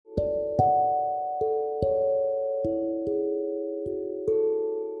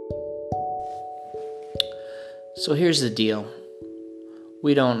So here's the deal.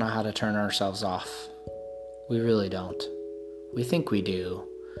 We don't know how to turn ourselves off. We really don't. We think we do.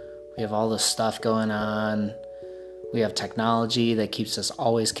 We have all this stuff going on. We have technology that keeps us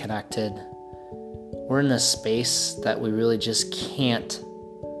always connected. We're in this space that we really just can't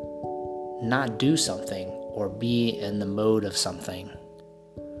not do something or be in the mode of something.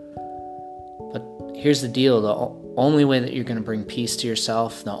 But here's the deal. The only way that you're going to bring peace to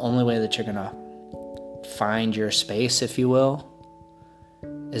yourself, the only way that you're going to find your space, if you will,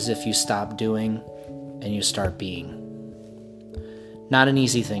 is if you stop doing and you start being. Not an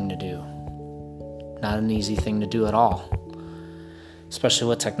easy thing to do. Not an easy thing to do at all, especially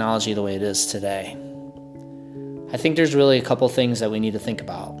with technology the way it is today. I think there's really a couple things that we need to think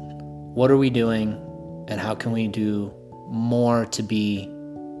about. What are we doing, and how can we do more to be,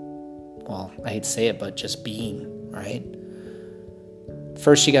 well, I hate to say it, but just being, right?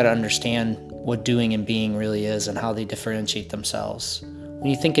 First, you got to understand what doing and being really is and how they differentiate themselves. When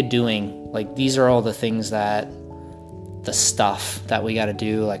you think of doing, like, these are all the things that, the stuff that we got to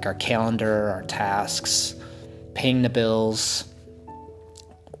do, like our calendar, our tasks, paying the bills,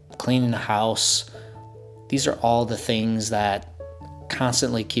 cleaning the house. These are all the things that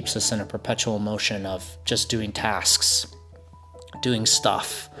constantly keeps us in a perpetual motion of just doing tasks, doing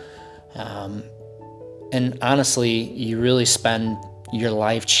stuff. And honestly, you really spend your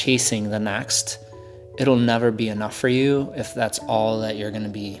life chasing the next. It'll never be enough for you if that's all that you're going to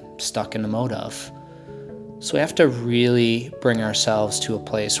be stuck in the mode of. So we have to really bring ourselves to a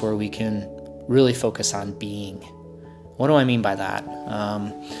place where we can really focus on being. What do I mean by that?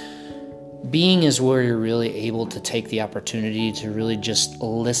 Being is where you're really able to take the opportunity to really just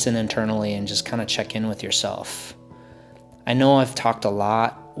listen internally and just kind of check in with yourself. I know I've talked a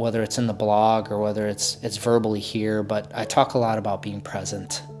lot, whether it's in the blog or whether it's verbally here, but I talk a lot about being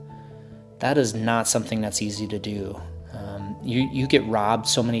present. That is not something that's easy to do. You get robbed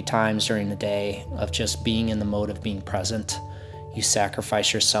so many times during the day of just being in the mode of being present. You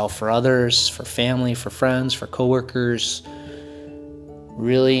sacrifice yourself for others, for family, for friends, for coworkers.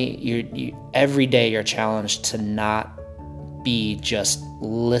 Really, you every day you're challenged to not be just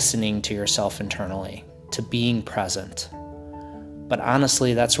listening to yourself internally, to being present. But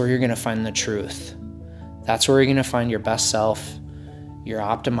honestly, that's where you're going to find the truth. That's where you're going to find your best self, your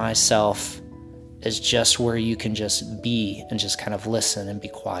optimized self, is just where you can just be and just kind of listen and be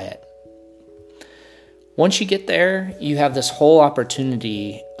quiet. Once you get there, you have this whole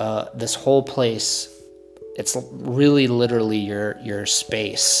opportunity, this whole place. It's really literally your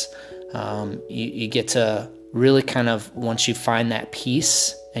space. You get to really kind of, once you find that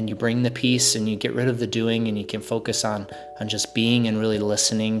peace and you bring the peace and you get rid of the doing and you can focus on just being and really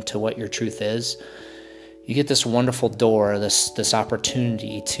listening to what your truth is, you get this wonderful door, this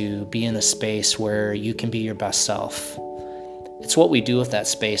opportunity to be in a space where you can be your best self. It's what we do with that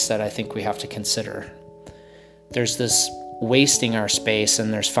space that I think we have to consider. There's this wasting our space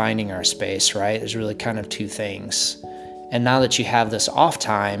and there's finding our space, right? There's really kind of two things. And now that you have this off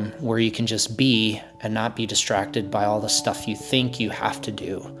time where you can just be and not be distracted by all the stuff you think you have to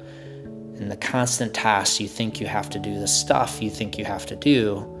do and the constant tasks you think you have to do, the stuff you think you have to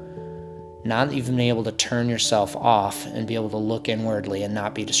do, not even being able to turn yourself off and be able to look inwardly and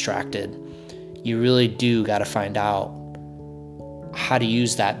not be distracted. You really do got to find out how to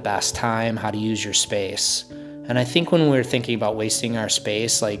use that best time, how to use your space. And I think when we're thinking about wasting our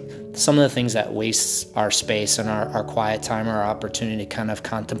space, like some of the things that wastes our space and our quiet time, our opportunity to kind of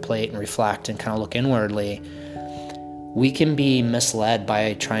contemplate and reflect and kind of look inwardly, we can be misled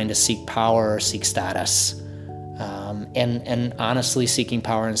by trying to seek power or seek status. And honestly, seeking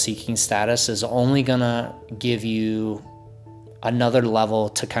power and seeking status is only gonna give you another level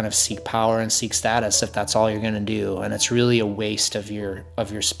to kind of seek power and seek status if that's all you're gonna do. And it's really a waste of your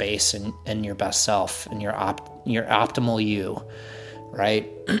space and your best self and your optimal you, right?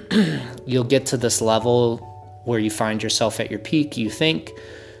 You'll get to this level where you find yourself at your peak, you think,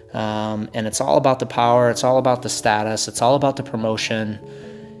 and it's all about the power, it's all about the status, it's all about the promotion.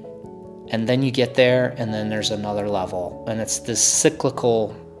 And then you get there, and then there's another level. And it's this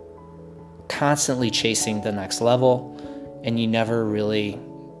cyclical, constantly chasing the next level, and you never really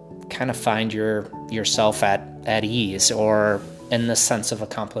kind of find yourself at ease or in the sense of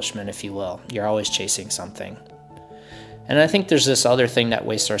accomplishment, if you will. You're always chasing something. And I think there's this other thing that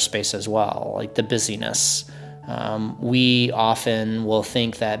wastes our space as well, like the busyness. We often will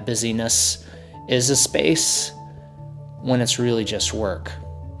think that busyness is a space when it's really just work.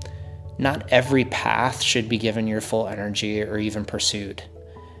 Not every path should be given your full energy or even pursued,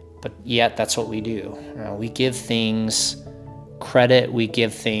 but yet that's what we do. We give things credit we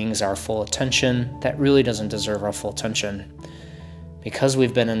give things our full attention that really doesn't deserve our full attention. Because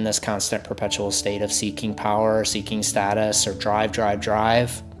we've been in this constant perpetual state of seeking power, seeking status, or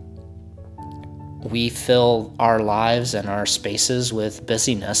drive, we fill our lives and our spaces with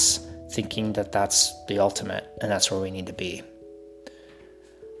busyness, thinking that that's the ultimate and that's where we need to be.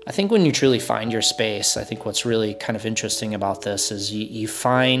 I think when you truly find your space, I think what's really kind of interesting about this is you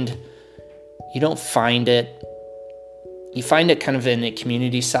find it kind of in a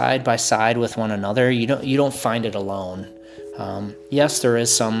community side by side with one another. You don't find it alone. Yes, there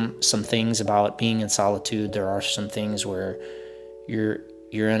is some things about being in solitude. There are some things where you're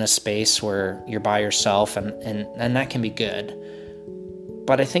in a space where you're by yourself, and that can be good.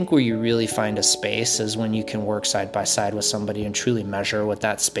 But I think where you really find a space is when you can work side by side with somebody and truly measure what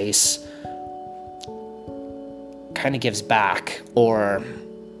that space kind of gives back, or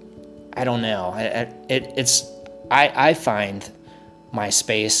I don't know. I find my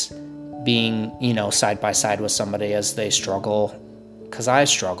space being, side by side with somebody as they struggle, because I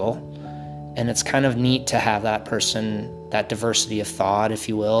struggle. And it's kind of neat to have that person, that diversity of thought, if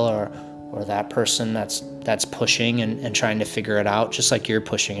you will, or that person that's pushing and trying to figure it out, just like you're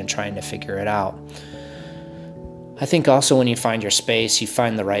pushing and trying to figure it out. I think also when you find your space, you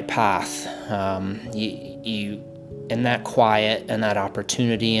find the right path. You in that quiet and that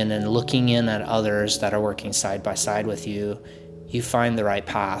opportunity, and then looking in at others that are working side by side with you, you find the right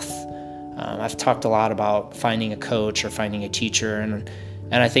path. I've talked a lot about finding a coach or finding a teacher, and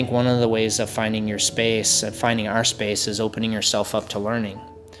I think one of the ways of finding your space and finding our space is opening yourself up to learning.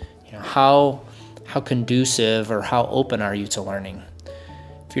 How conducive or how open are you to learning?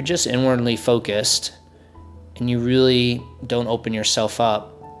 If you're just inwardly focused and you really don't open yourself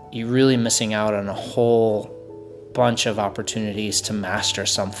up, you're really missing out on a whole bunch of opportunities to master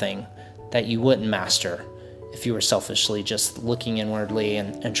something that you wouldn't master if you were selfishly just looking inwardly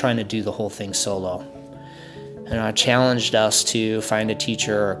and trying to do the whole thing solo. And I challenged us to find a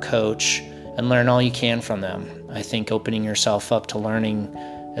teacher or a coach and learn all you can from them. I think opening yourself up to learning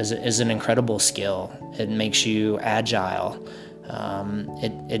is an incredible skill. It makes you agile.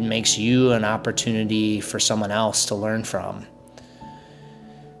 It makes you an opportunity for someone else to learn from.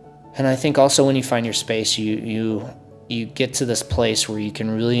 And I think also when you find your space, you get to this place where you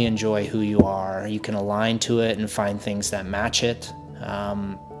can really enjoy who you are. You can align to it and find things that match it.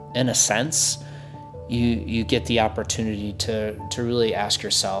 In a sense, you get the opportunity to really ask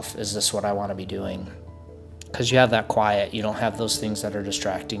yourself, is this what I want to be doing? Because you have that quiet. You don't have those things that are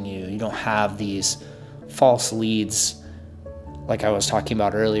distracting you. You don't have these false leads like I was talking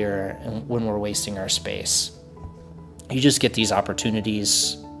about earlier when we're wasting our space. You just get these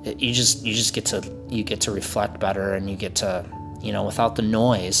opportunities. You get to reflect better, and you get to, without the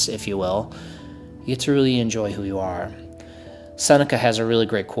noise, if you will, you get to really enjoy who you are. Seneca has a really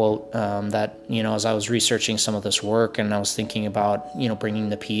great quote that, as I was researching some of this work and I was thinking about, bringing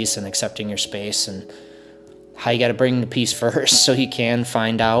the peace and accepting your space and how you got to bring the peace first so you can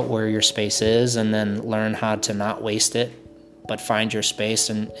find out where your space is, and then learn how to not waste it, but find your space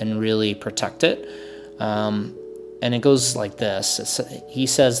and really protect it. And it goes like this. He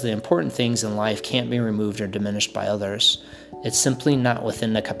says, the important things in life can't be removed or diminished by others. It's simply not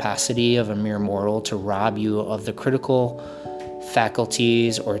within the capacity of a mere mortal to rob you of the critical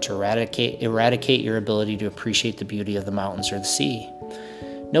faculties or to eradicate your ability to appreciate the beauty of the mountains or the sea.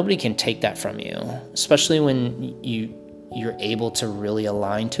 Nobody can take that from you, especially when you're able to really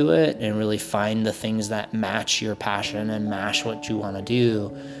align to it and really find the things that match your passion and match what you want to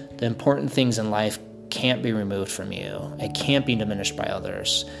do. The important things in life can't be removed from you. It can't be diminished by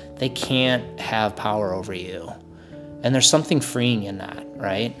others. They can't have power over you. And there's something freeing in that,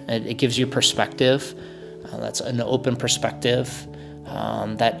 right? It gives you perspective. That's an open perspective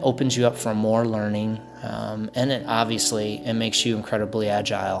that opens you up for more learning. And it makes you incredibly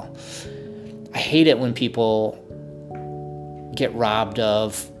agile. I hate it when people get robbed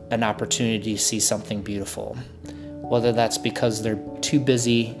of an opportunity to see something beautiful, whether that's because they're too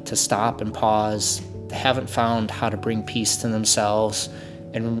busy to stop and pause, they haven't found how to bring peace to themselves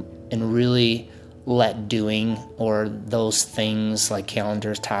and really let doing or those things like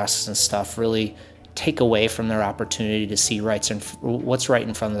calendars, tasks, and stuff really take away from their opportunity to see what's right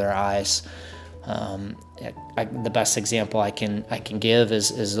in front of their eyes. The best example I can give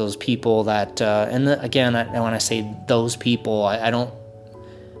is those people that, when I say those people, I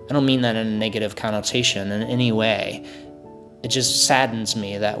don't mean that in a negative connotation in any way. It just saddens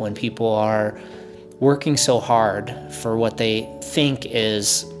me that when people are working so hard for what they think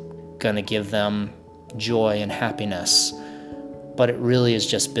is going to give them joy and happiness, but it really is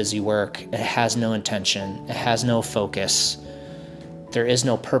just busy work. It has no intention. It has no focus. there is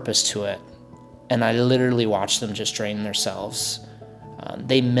no purpose to it. And I literally watch them just drain themselves.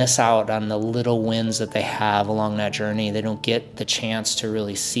 They miss out on the little wins that they have along that journey. They don't get the chance to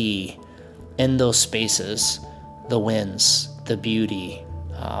really see in those spaces the wins, the beauty,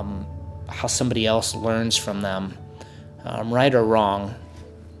 how somebody else learns from them, right or wrong.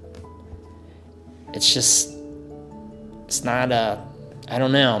 It's not I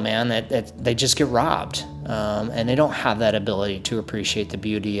don't know, man. They just get robbed. And they don't have that ability to appreciate the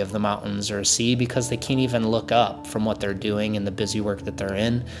beauty of the mountains or a sea because they can't even look up from what they're doing and the busy work that they're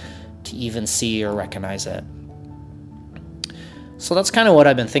in to even see or recognize it. So that's kind of what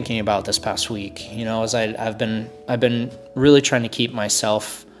I've been thinking about this past week. As I've been really trying to keep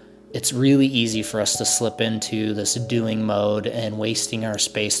myself. It's really easy for us to slip into this doing mode and wasting our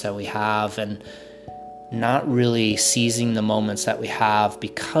space that we have and not really seizing the moments that we have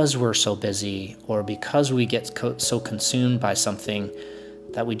because we're so busy or because we get so consumed by something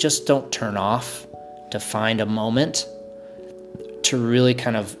that we just don't turn off to find a moment to really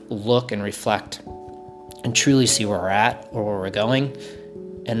kind of look and reflect and truly see where we're at or where we're going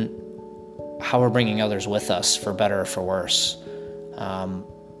and how we're bringing others with us for better or for worse.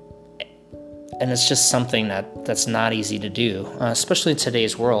 And it's just something that's not easy to do, especially in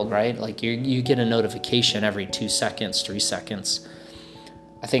today's world, right? Like you get a notification every 2 seconds, 3 seconds.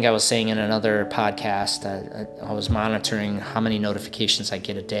 I think I was saying in another podcast that I was monitoring how many notifications I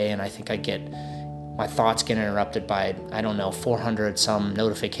get a day, and I think my thoughts get interrupted by, 400 some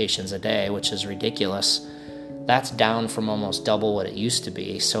notifications a day, which is ridiculous. That's down from almost double what it used to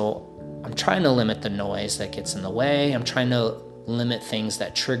be. So I'm trying to limit the noise that gets in the way. I'm trying to limit things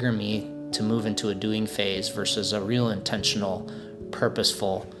that trigger me to move into a doing phase versus a real intentional,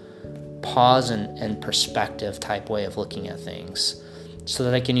 purposeful pause and perspective type way of looking at things so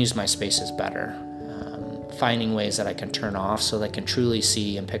that I can use my spaces better. Finding ways that I can turn off so that I can truly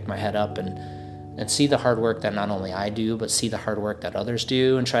see and pick my head up and see the hard work that not only I do, but see the hard work that others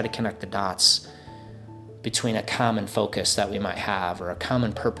do and try to connect the dots between a common focus that we might have or a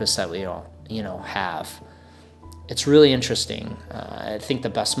common purpose that we don't, have. It's really interesting. I think the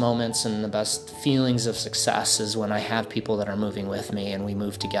best moments and the best feelings of success is when I have people that are moving with me and we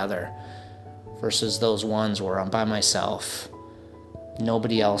move together versus those ones where I'm by myself.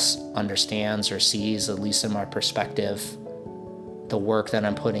 Nobody else understands or sees, at least in my perspective, the work that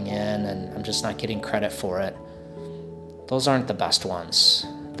I'm putting in and I'm just not getting credit for it. Those aren't the best ones.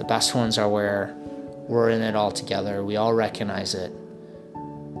 The best ones are where we're in it all together. We all recognize it.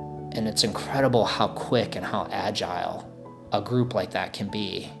 And it's incredible how quick and how agile a group like that can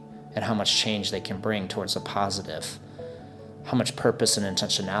be and how much change they can bring towards the positive, how much purpose and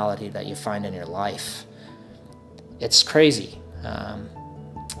intentionality that you find in your life. It's crazy.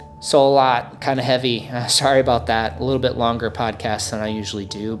 So a lot, kind of heavy. Sorry about that. A little bit longer podcast than I usually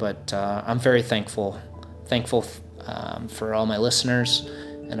do, but I'm very thankful for all my listeners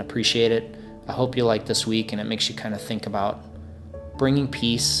and appreciate it. I hope you like this week and it makes you kind of think about bringing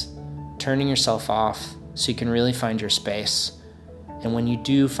peace, turning yourself off so you can really find your space. And when you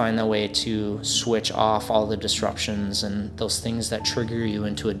do find the way to switch off all the disruptions and those things that trigger you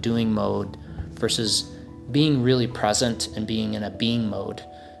into a doing mode versus being really present and being in a being mode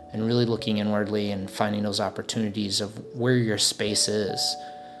and really looking inwardly and finding those opportunities of where your space is,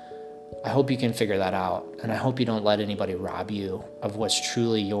 I hope you can figure that out. And I hope you don't let anybody rob you of what's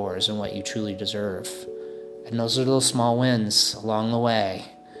truly yours and what you truly deserve. And those are those small wins along the way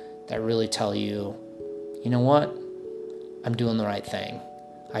that really tell you, you know what? I'm doing the right thing.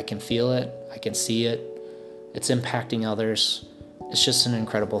 I can feel it. I can see it. It's impacting others. It's just an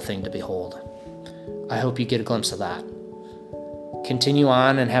incredible thing to behold. I hope you get a glimpse of that. Continue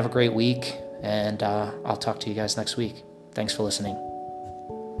on and have a great week. And I'll talk to you guys next week. Thanks for listening.